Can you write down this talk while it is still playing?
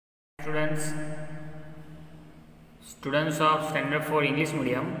Students, of standard 4 English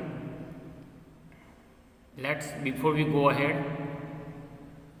medium, before we go ahead,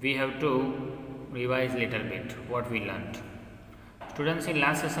 we have to revise little bit what we learnt. Students, in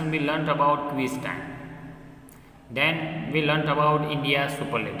last session we learnt about quiz time, then we learnt about India's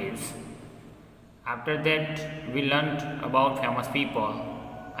superlatives. After that we learnt about famous people,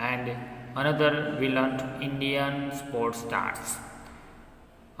 and another we learnt Indian sports stars.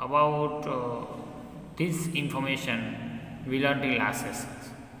 About this information we learnt in last sessions.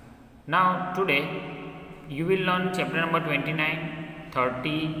 Now today you will learn chapter number 29,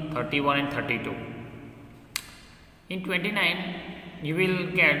 30, 31 and 32. In 29 you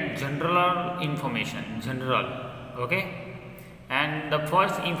will get general information, okay, and the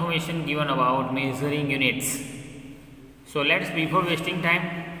first information given about measuring units. So before wasting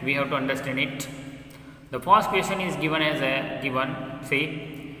time, we have to understand it. The first question is given as say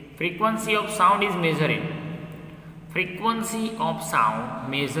frequency of sound is measured in. Frequency of sound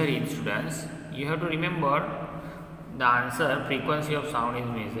measured in, students. You have to remember the answer. Frequency of sound is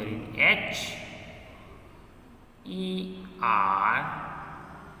measured in H E R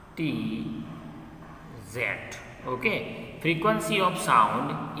T Z. Okay. Frequency of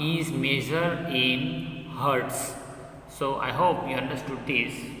sound is measured in hertz. So I hope you understood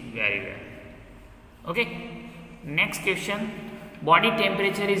this very well. Okay. Next question. Body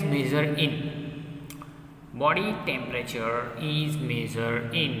temperature is measured in. Body temperature is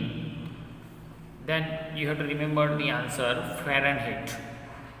measured in. Then you have to remember the answer Fahrenheit.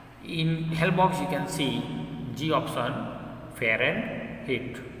 In help box you can see G option,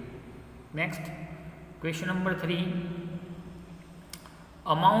 Fahrenheit. Next, question number 3.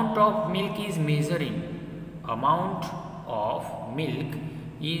 Amount of milk is measured in. Amount of milk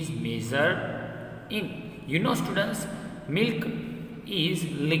is measured in. You know, students, milk is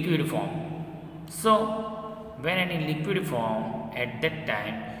liquid form. So when any liquid form, at that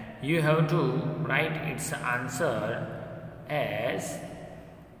time you have to write its answer as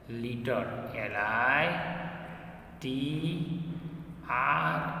liter, L-I-T-R-E.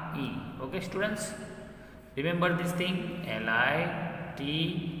 Okay, students, remember this thing, L-I-T-R-E,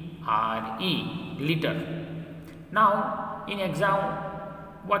 liter. Now in exam,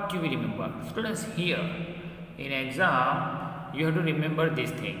 what you will remember, students? Here in exam you have to remember this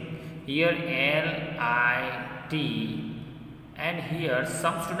thing. Here L-I-T, and here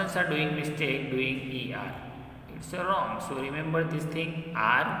some students are doing mistake doing ER. It's wrong. So remember this thing,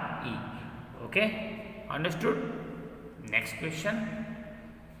 R-E. Okay, understood? Next question.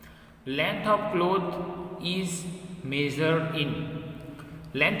 Length of cloth is measured in.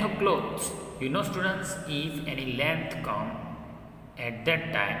 Length of clothes. You know, students, if any length come, at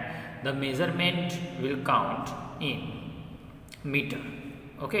that time the measurement will count in meter.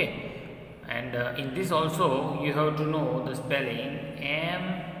 Okay, and in this also you have to know the spelling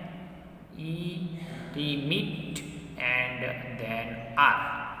M-E-T, meet, and then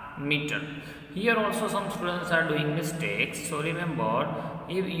R, meter. Here also some students are doing mistakes. So remember,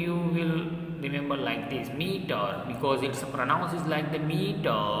 if you will remember like this, meter, because it's pronounced is like the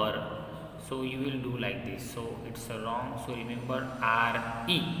meter, so you will do like this. So it's wrong. So remember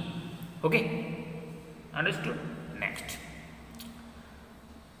R-E. Okay, understood? Next,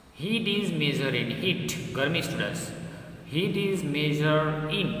 heat is measured in. Heat, Garmi, students. Heat is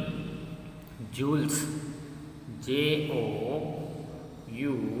measured in joules, J-O-U-L-S,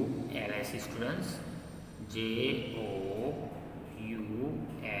 students, J-O-U-L-E-S,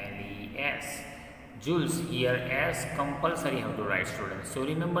 joules. Here S compulsory have to write, students. So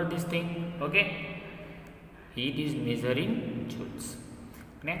remember this thing. Okay, heat is measured in joules.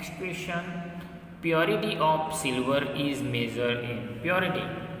 Next question. Purity of silver is measured in. Purity.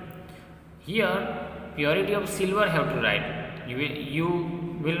 Here purity of silver have to write.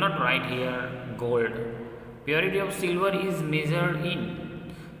 You will not write here gold. Purity of silver is measured in.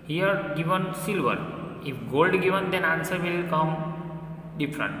 Here given silver. If gold given, then answer will come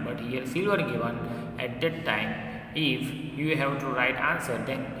different. But here silver given, at that time if you have to write answer,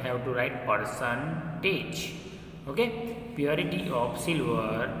 then have to write percentage. Okay, purity of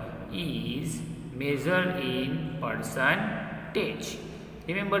silver is measured in percentage.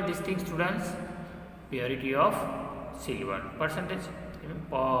 Remember this thing, students. Purity of silver, percentage,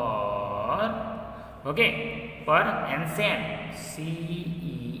 per, okay, per and cent,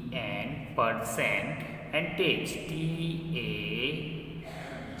 C-E-N, percent, and tage, T-A-G-E.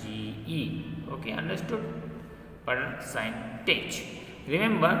 Okay, understood? Percentage.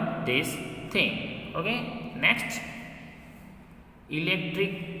 Remember this thing. Okay, next,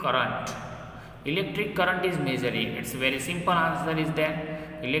 electric current. Electric current is measured. It's very simple answer is there.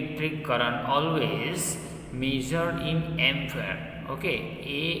 electric current always measured in ampere. Okay,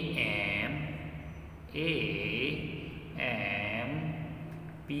 A-M-P-E-R-E,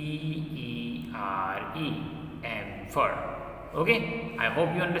 ampere. Okay, I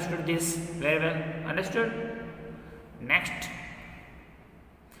hope you understood this very well. Understood? Next,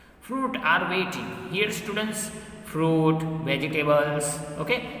 fruit are weighting. Here students, fruit, vegetables,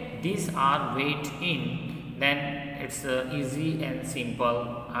 okay, these are weight in, then it's a easy and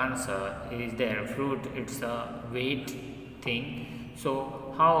simple answer is there. Fruit, it's a weight thing.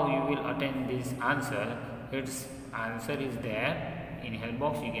 So how you will attain this answer? Its answer is there in help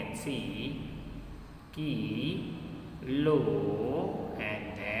box. You can see kilo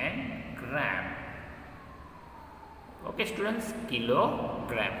and then gram. Okay students,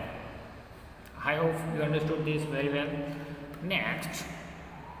 kilogram. I hope you understood this very well. Next,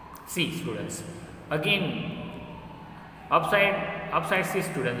 see students, again upside see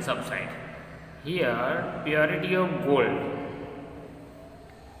students, upside. Here purity of gold.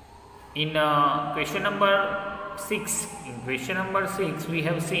 In question number 6, we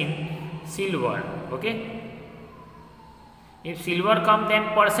have seen silver. Okay, if silver come,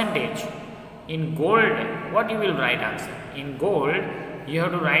 then percentage. In gold, what you will write answer? In gold, you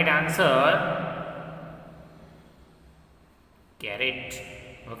have to write answer carat.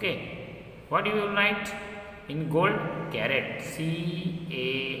 Okay, what you will write in gold? Carat, C-A-R-A-T,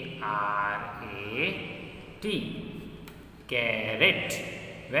 carat.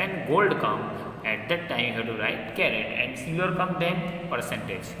 When gold come, at that time you have to write carat, and silver come, then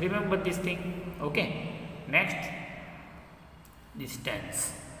percentage. Remember this thing. Okay, next,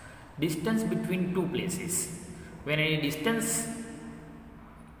 distance. Distance between two places. When any distance,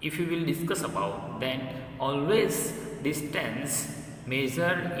 if you will discuss about, then always distance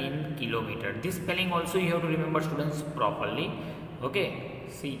measured in kilometer. This spelling also you have to remember students properly. Okay,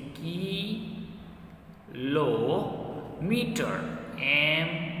 see, kilometer,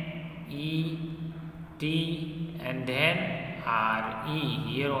 M-E-T and then R-E.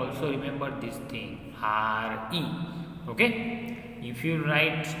 Here also remember this thing, R-E. Okay, if you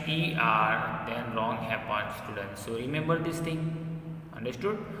write ER, then wrong happens students. So remember this thing.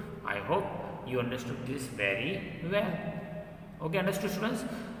 Understood? I hope you understood this very well. Okay, understood students?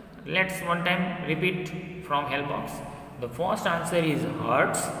 Let's one time repeat from help box. The first answer is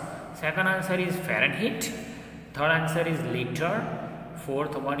hertz, second answer is Fahrenheit, third answer is liter,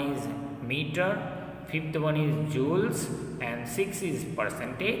 fourth one is meter, fifth one is joules, and 6 is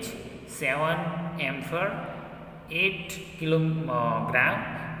percentage, 7 ampere, 8 kilogram,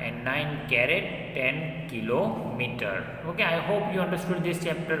 and 9 carat, 10 kilometer. Okay, I hope you understood this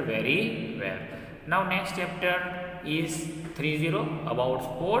chapter very well. Now next chapter is 30 about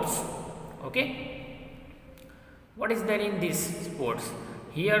sports. Okay, what is there in this sports?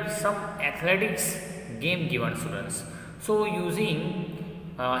 Here some athletics game given students. So using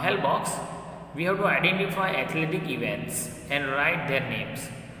help box, we have to identify athletic events and write their names.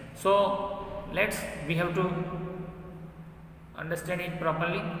 So we have to understand it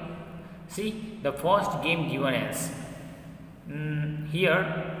properly. See, the first game given as here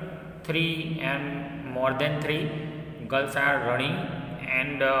 3 and more than 3 girls are running,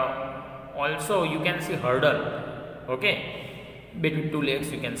 and also you can see hurdle. Okay, between two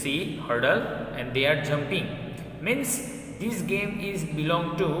legs you can see hurdle, and they are jumping. Means this game is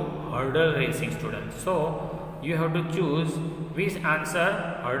belong to hurdle racing students. So you have to choose which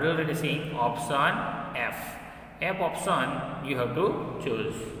answer. Hurdle racing, option F. F option you have to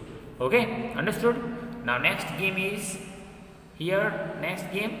choose. Okay, understood? Now next game is here. Next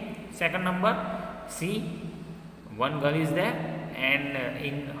game, second number. See, one girl is there, and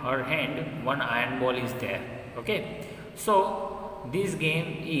in her hand one iron ball is there. Okay, so this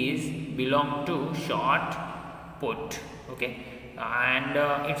game is belong to shot put. Okay, and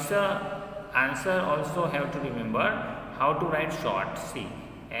it's a answer also have to remember how to write shot. See,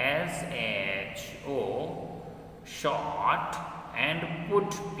 S-H-O, shot, and put,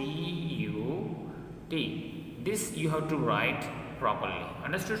 P-U-T. This you have to write properly.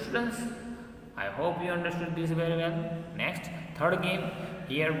 Understood students? I hope you understood this very well. Next, third game.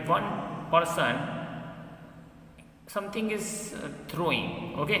 Here one person something is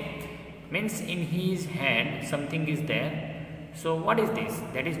throwing. Okay, means in his hand something is there. So what is this?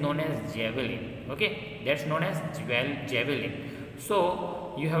 That is known as javelin. Okay, that's known as javelin.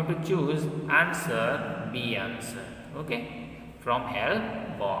 So you have to choose answer B answer. Okay, from help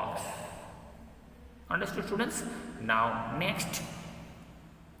box. Understood students? Now next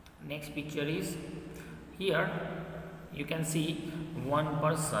picture is here. You can see one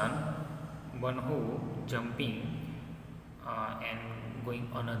person, one who jumping, and going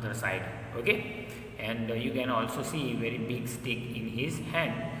another side. Okay, and you can also see very big stick in his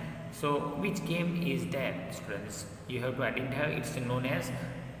hand. So which game is that, students? You have to identify. It's known as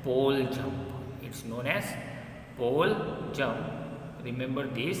pole jump. It's known as pole jump. Remember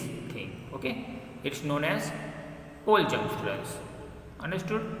this thing. Okay, it's known as pole jump, students.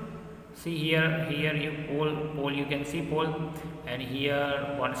 Understood? See here you pole you can see pole, and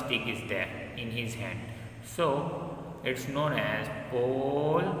here one stick is there in his hand. So it's known as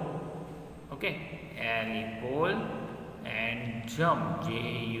pole. Okay, pole, and jump,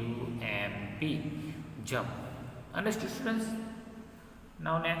 J-U-M-P, jump. Understood, students?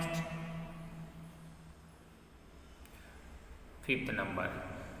 Now next, fifth number.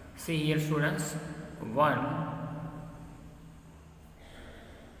 See here, students, one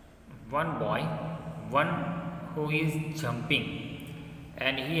boy, one who is jumping,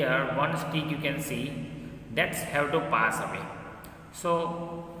 and here one stick you can see that's have to pass away.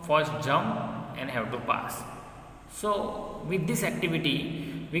 So first jump and have to pass. So with this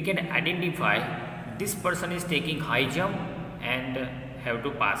activity we can identify this person is taking high jump and have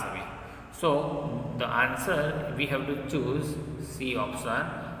to pass away. So the answer we have to choose C option,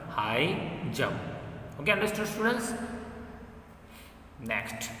 high jump. Okay, understood, students?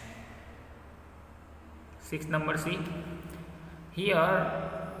 Next, sixth number, C. Here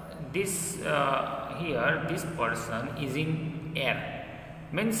this person is in air,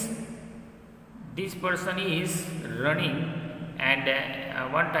 means this person is running,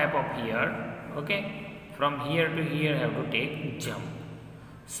 and one type of here. Okay, from here to here have to take jump.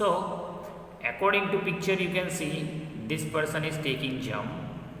 So according to picture you can see this person is taking jump.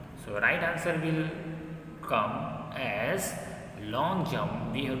 So right answer will come as long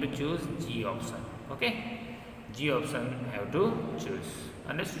jump. We have to choose G option. Okay, G option have to choose.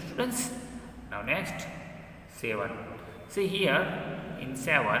 Understood, students? Now next, 7. See here in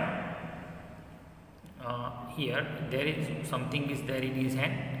 7, here there is something is there in his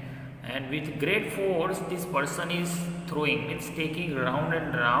hand, and with great force this person is throwing, means taking round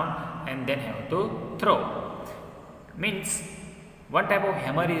and round and then have to throw. Means what type of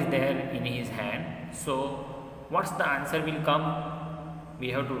hammer is there in his hand. So what's the answer will come?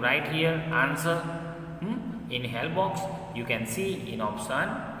 We have to write here answer. In help box you can see in option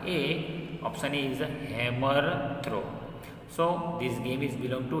A. Option A is a hammer throw. So this game is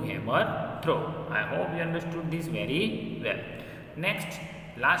belong to hammer throw. I hope you understood this very well. Next,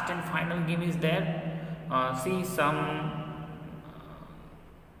 last and final game is there. See some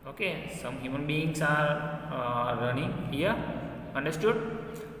some human beings are running here. Understood?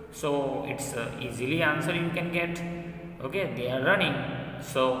 So it's easily answer you can get. Okay, they are running.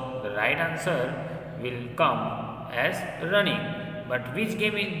 So the right answer will come as running. But which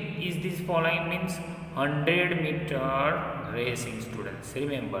game is this following? Means 100-meter racing, students.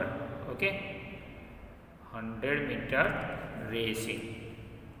 Remember, okay, 100-meter racing.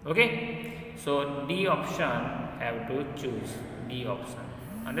 Okay, so D option have to choose D option.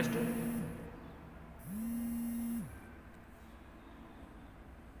 Understood?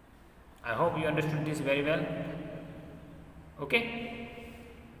 I hope you understood this very well. Okay.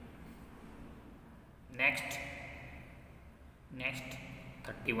 Next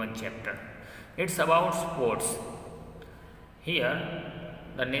 31 chapter. It's about sports. Here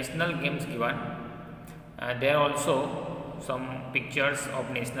the national games given. There are also some pictures of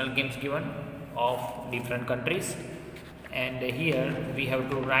national games given of different countries, and here we have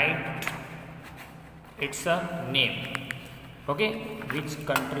to write its a name. Okay, which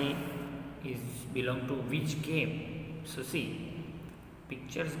country is belong to which game. So see,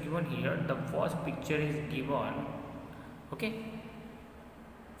 pictures given here. The first picture is given, okay,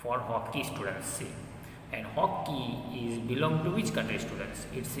 for hockey, students. See, and hockey is belong to which country, students?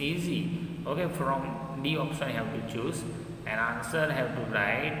 It's easy. Okay, from D option I have to choose, and answer have to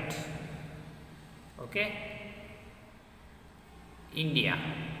write, okay, India.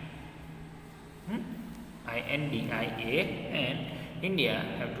 INDIA, and India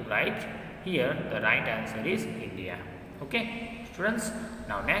have to write here. The right answer is India. Okay, students.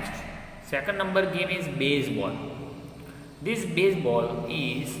 Now next, second number game is baseball. This baseball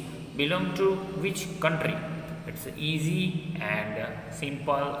is belong to which country? It's easy and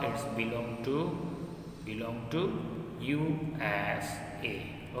simple. It's belong to USA.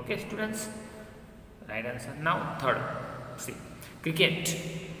 Okay, students. Right answer. Now third, see, cricket.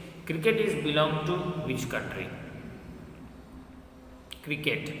 Cricket is belong to which country?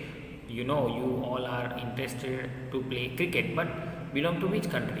 Cricket. You know, you all are interested to play cricket, but belong to which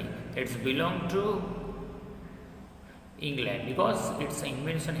country? It's belong to England, because its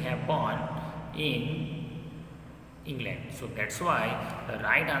invention happened in England. So that's why the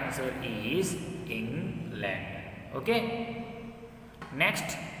right answer is England. Okay.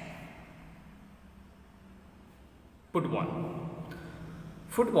 Next, football.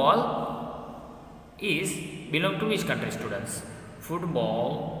 Football is belong to which country, students?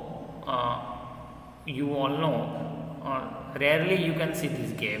 Football, you all know, rarely you can see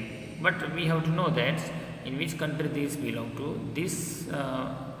this game, but we have to know that in which country this belong to. This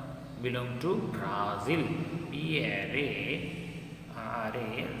belong to Brazil. Brazil.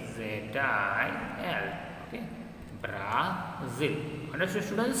 Okay, Brazil. Understood,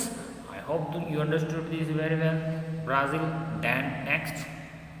 students? I hope you understood this very well. Brazil. Then next,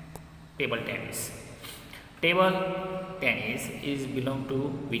 table tennis. Table tennis is belong to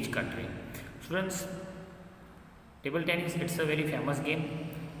which country, students? Table tennis, it's a very famous game.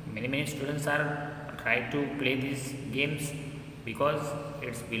 Many students are try to play these games because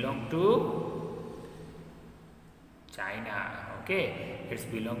it's belong to China. Okay, it's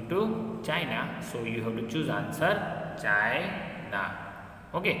belong to China, so you have to choose answer China.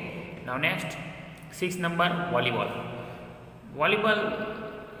 Okay, now next, 6 number, volleyball. Volleyball,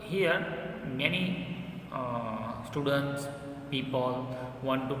 here many students, people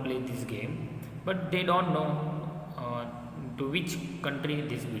want to play this game, but they don't know to which country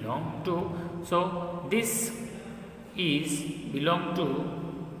this belong to. So this is belong to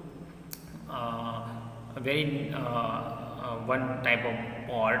a very one type of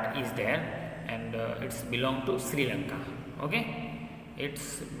part is there, and it's belong to Sri Lanka. Okay,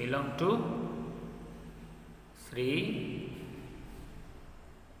 it's belong to Sri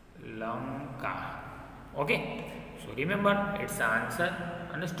Lanka. Okay, so remember it's the answer.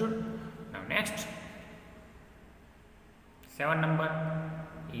 Understood? Now next, 7 number.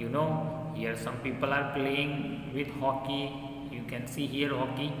 You know, here some people are playing with hockey. You can see here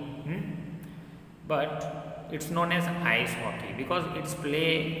hockey, but it's known as ice hockey because it's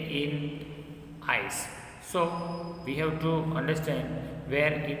play in ice. So we have to understand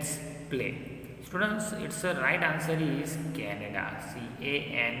where it's play. Students, its right answer is Canada.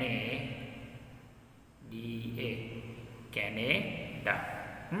 C-A-N-A-D-A. Canada.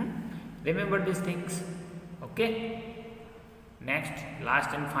 Remember these things. Okay. Next,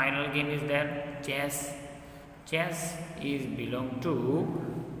 last and final game is there, chess. Chess is belong to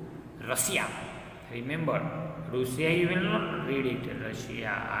Russia. Remember, Russia, you will not read it.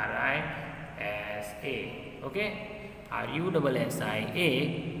 Russia, R-I-S-A. Okay,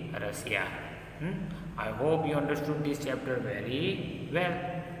 R-U-S-S-I-A, Russia. I hope you understood this chapter very well.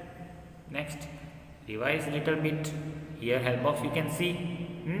 Next, revise a little bit. Here help box you can see.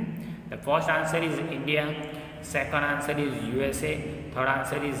 The first answer is India. Second answer is USA. Third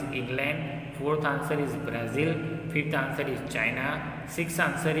answer is England. Fourth answer is Brazil. Fifth answer is China. Sixth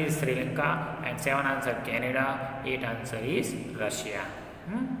answer is Sri Lanka. And seventh answer Canada. Eighth answer is Russia.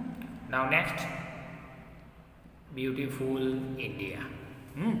 Now next, beautiful India.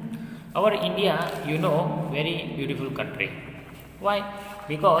 Our India, you know, very beautiful country. Why?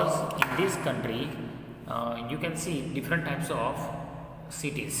 Because in this country, you can see different types of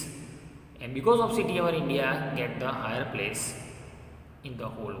cities. And because of city, our India get the higher place in the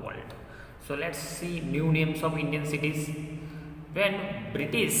whole world. So let's see new names of Indian cities. When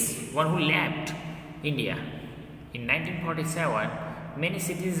British, one who left India in 1947, many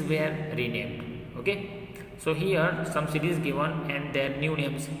cities were renamed. Okay, so here some cities given and their new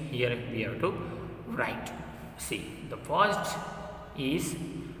names here we have to write. See, the first is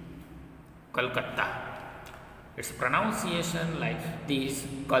Kolkata. Its pronunciation like this,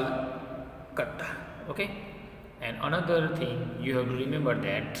 Kolkata. Okay, and another thing you have to remember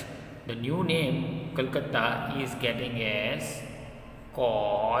that the new name Kolkata is getting as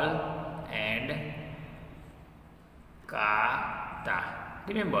Kol and Kata.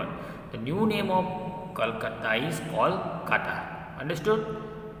 Remember, the new name of Kolkata is Kolkata. Understood?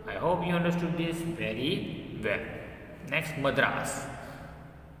 I hope you understood this very well. Next, Madras.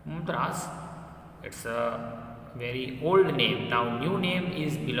 Madras, it's a very old name. Now new name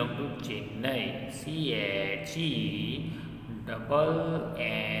is belong to Chennai. C-H-E-N-N-A-I.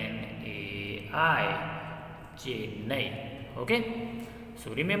 Chennai. Okay,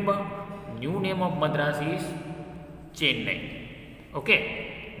 so remember new name of Madras is Chennai.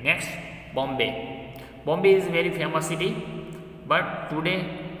 Okay, next, Bombay. Bombay is a very famous city, but today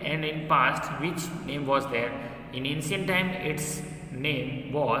and in past which name was there? In ancient time its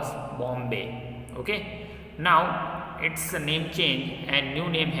name was Bombay. Okay, now its name change and new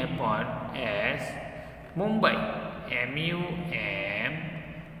name happened as Mumbai. M-U-M-B-A-I.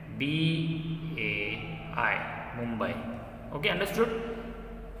 Mumbai. Okay, understood?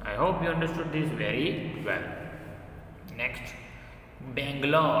 I hope you understood this very well. Next,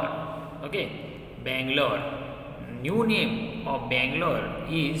 Bangalore. Okay, Bangalore. New name of Bangalore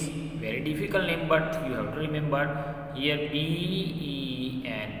is very difficult name, but you have to remember here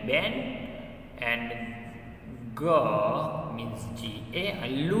B-E-N, Ben, and G means G-A,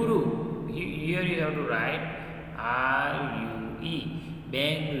 Alluru. Here you have to write R-U-E,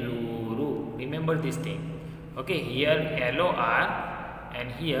 Bengaluru. Remember this thing. Okay, here L-O-R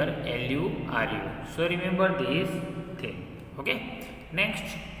and here L-U-R-U. So remember this thing. Okay, next,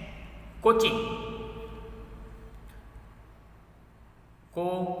 Cochin.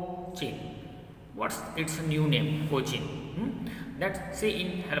 Cochin. What's its new name? Cochin. Let's see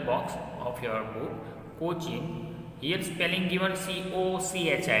in help box of your book. Cochin. Here spelling given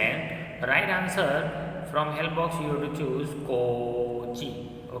C-O-C-H-I-N. Right answer from help box you have to choose Kochi.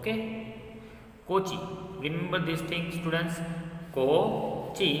 Okay. Kochi. Remember this thing, students.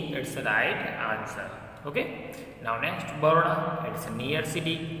 Kochi. It's the right answer. Okay. Now next, Baroda. It's a near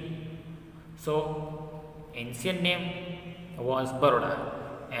city. So ancient name was Baroda,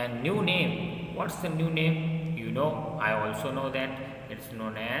 and new name, what's the new name? You know, I also know that it's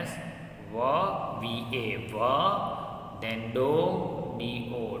known as VA, then Do,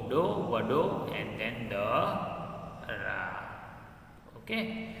 D-O, Do, Vado, and then the Ra.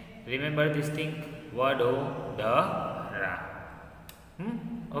 Okay, remember this thing, Vado, the Ra.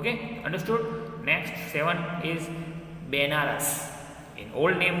 Okay, understood? Next, 7 is Benaras. In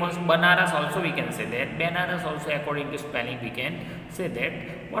old name was Banaras, also we can say that. Benaras also according to spelling we can say that.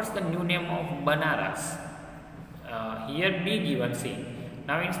 What's the new name of Banaras? Here B given C.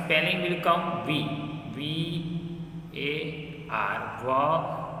 Now in spelling will come V. V-A-R.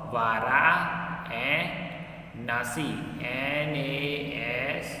 Vara and Nasi.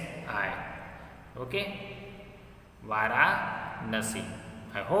 N-A-S-I. Okay. Vara Nasi.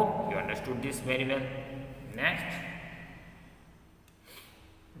 I hope you understood this very well. Next.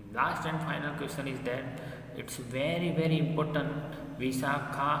 Last and final question is that it's very important.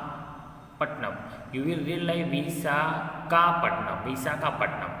 Visakhapatnam. You will read like Visakhapatnam.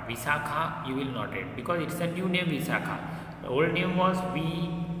 Visakha you will not read because it's a new name Visakha. The old name was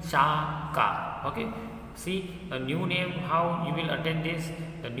Visakha. Okay. See the new name how you will attend this.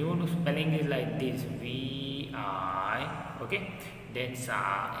 The new spelling is like this. V-I. Okay. Then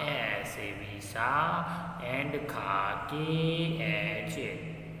Sa S A Visa and Kha K-H-A.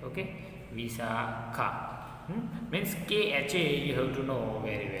 Okay, Visakha. Means K-H-A you have to know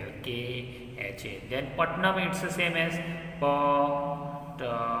very well. K-H-A. Then Patnam it's the same as Patnam.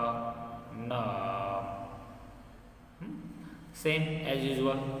 Same as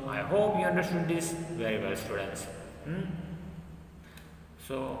usual. I hope you understood this very well, students.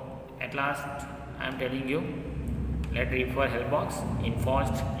 So at last I am telling you, let's refer help box. In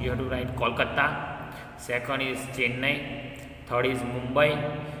first you have to write Kolkata. Second is Chennai. Third is Mumbai,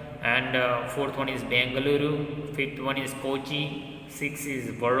 and fourth one is Bengaluru, fifth one is Kochi, sixth is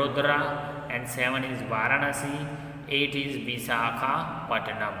Vadodara, and 7 is Varanasi, 8 is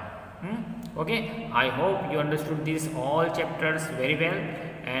Visakhapatnam. Okay, I hope you understood these all chapters very well,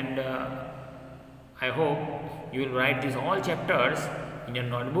 and I hope you will write these all chapters in your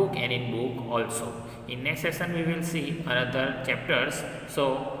notebook and in book also. In next session we will see another chapters.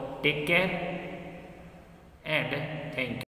 So take care and thank you.